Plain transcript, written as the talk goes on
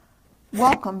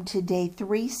Welcome to day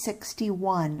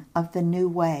 361 of the New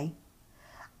Way.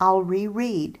 I'll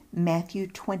reread Matthew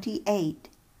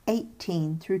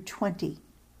 28:18 through 20.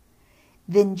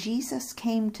 Then Jesus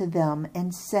came to them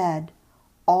and said,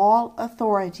 "All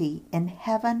authority in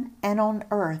heaven and on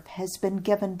earth has been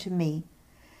given to me.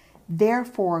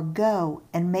 Therefore go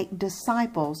and make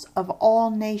disciples of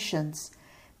all nations,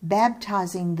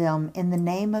 baptizing them in the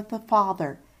name of the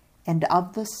Father and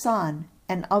of the Son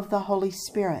and of the Holy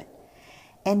Spirit,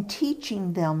 and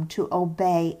teaching them to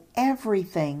obey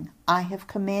everything I have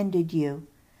commanded you.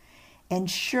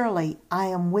 And surely I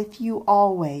am with you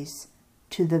always,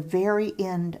 to the very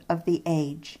end of the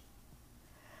age."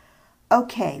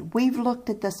 Okay, we've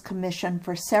looked at this commission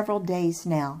for several days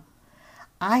now.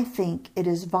 I think it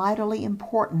is vitally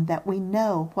important that we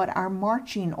know what our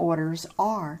marching orders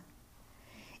are.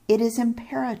 It is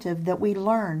imperative that we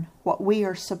learn what we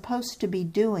are supposed to be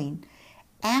doing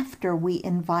after we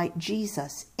invite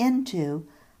Jesus into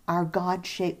our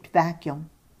God-shaped vacuum.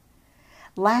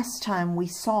 Last time we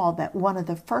saw that one of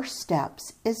the first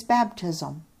steps is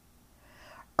baptism.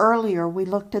 Earlier we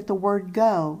looked at the word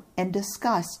go and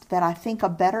discussed that I think a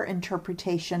better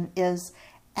interpretation is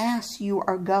as you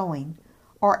are going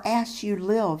or as you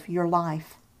live your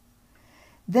life.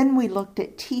 Then we looked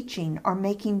at teaching or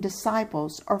making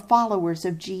disciples or followers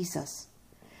of Jesus.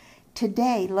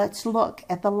 Today, let's look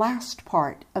at the last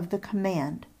part of the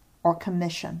command or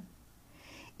commission.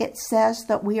 It says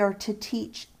that we are to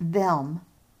teach them.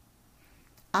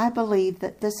 I believe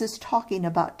that this is talking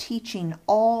about teaching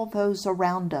all those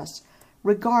around us,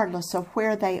 regardless of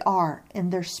where they are in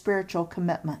their spiritual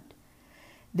commitment.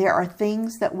 There are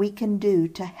things that we can do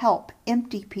to help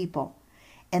empty people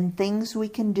and things we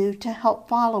can do to help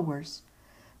followers.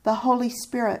 The Holy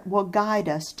Spirit will guide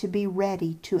us to be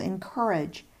ready to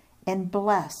encourage and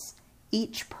bless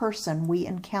each person we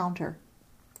encounter.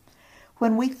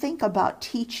 When we think about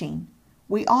teaching,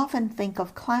 we often think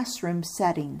of classroom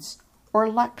settings or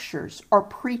lectures or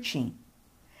preaching.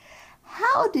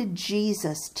 How did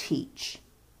Jesus teach?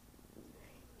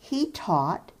 He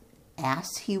taught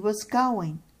as he was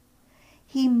going.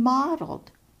 He modeled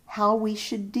how we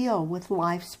should deal with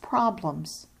life's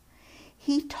problems.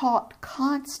 He taught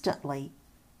constantly,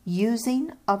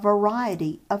 using a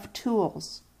variety of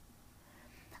tools.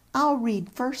 I'll read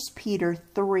 1 Peter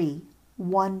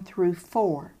 3:1 through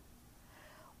 4.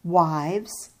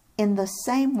 "Wives, in the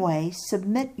same way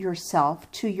submit yourself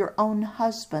to your own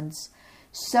husbands,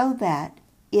 so that,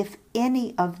 if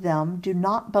any of them do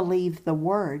not believe the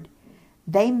word,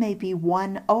 they may be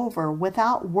won over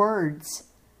without words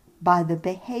by the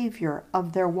behavior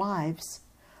of their wives,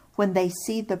 when they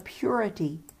see the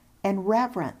purity and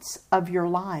reverence of your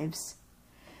lives.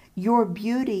 Your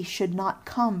beauty should not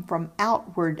come from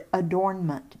outward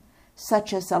adornment,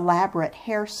 such as elaborate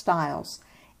hairstyles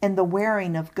and the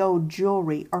wearing of gold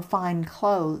jewelry or fine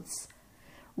clothes.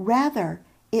 Rather,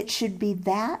 it should be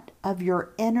that of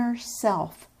your inner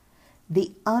self,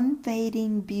 the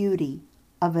unfading beauty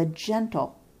of a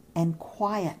gentle and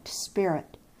quiet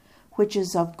spirit, which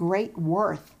is of great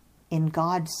worth in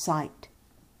God's sight."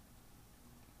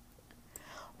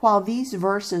 While these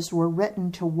verses were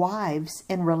written to wives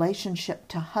in relationship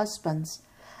to husbands,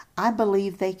 I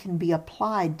believe they can be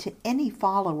applied to any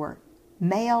follower,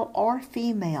 male or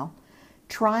female,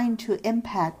 trying to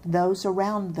impact those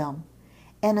around them,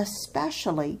 and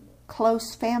especially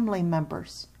close family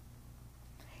members.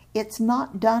 It's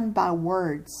not done by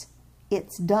words,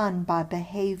 it's done by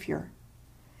behavior.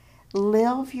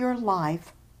 Live your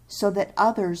life so that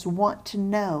others want to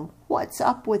know what's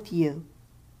up with you.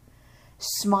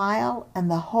 Smile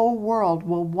and the whole world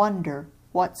will wonder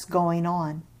what's going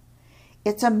on.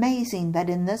 It's amazing that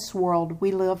in this world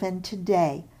we live in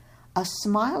today, a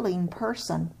smiling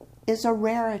person is a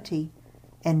rarity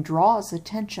and draws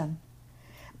attention.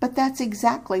 But that's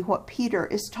exactly what Peter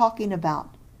is talking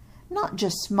about. Not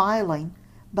just smiling,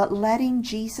 but letting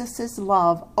Jesus'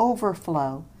 love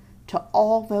overflow to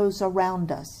all those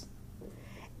around us.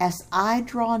 As I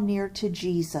draw near to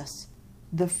Jesus,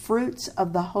 the fruits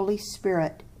of the Holy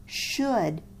Spirit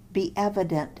should be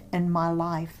evident in my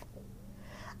life.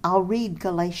 I'll read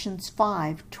Galatians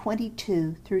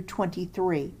 5:22 through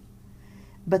 23.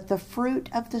 "But the fruit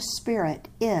of the Spirit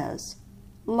is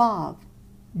love,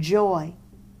 joy,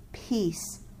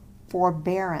 peace,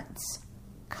 forbearance,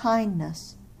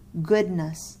 kindness,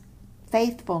 goodness,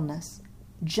 faithfulness,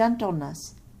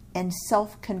 gentleness, and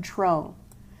self-control.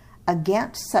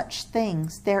 Against such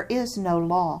things there is no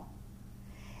law."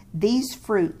 These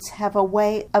fruits have a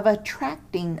way of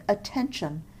attracting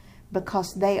attention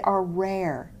because they are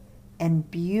rare and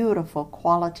beautiful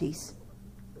qualities.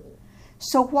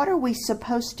 So what are we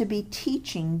supposed to be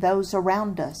teaching those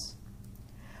around us?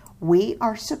 We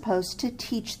are supposed to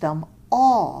teach them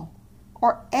all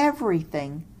or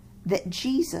everything that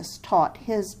Jesus taught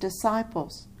his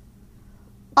disciples.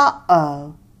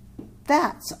 Uh-oh,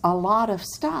 that's a lot of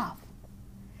stuff.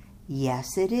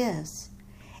 Yes, it is.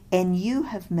 And you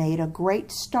have made a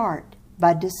great start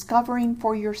by discovering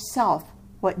for yourself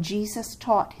what Jesus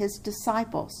taught his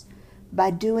disciples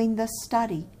by doing this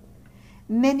study.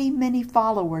 Many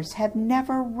followers have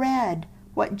never read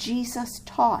what Jesus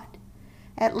taught,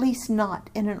 at least not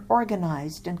in an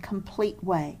organized and complete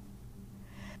way.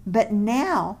 But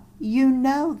now you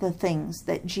know the things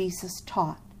that Jesus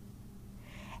taught.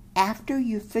 After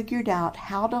you figured out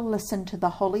how to listen to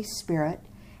the Holy Spirit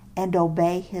and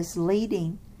obey his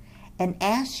leading, and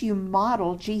as you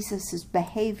model Jesus'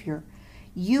 behavior,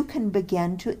 you can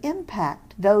begin to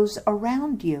impact those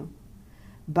around you.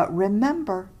 But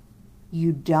remember,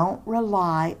 you don't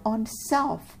rely on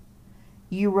self.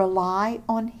 You rely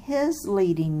on his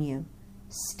leading you,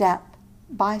 step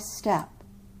by step.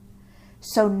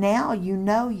 So now you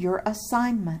know your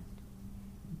assignment.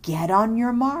 Get on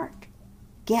your mark.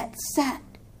 Get set.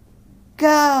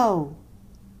 Go!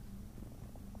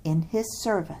 In his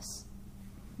service,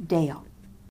 Dale.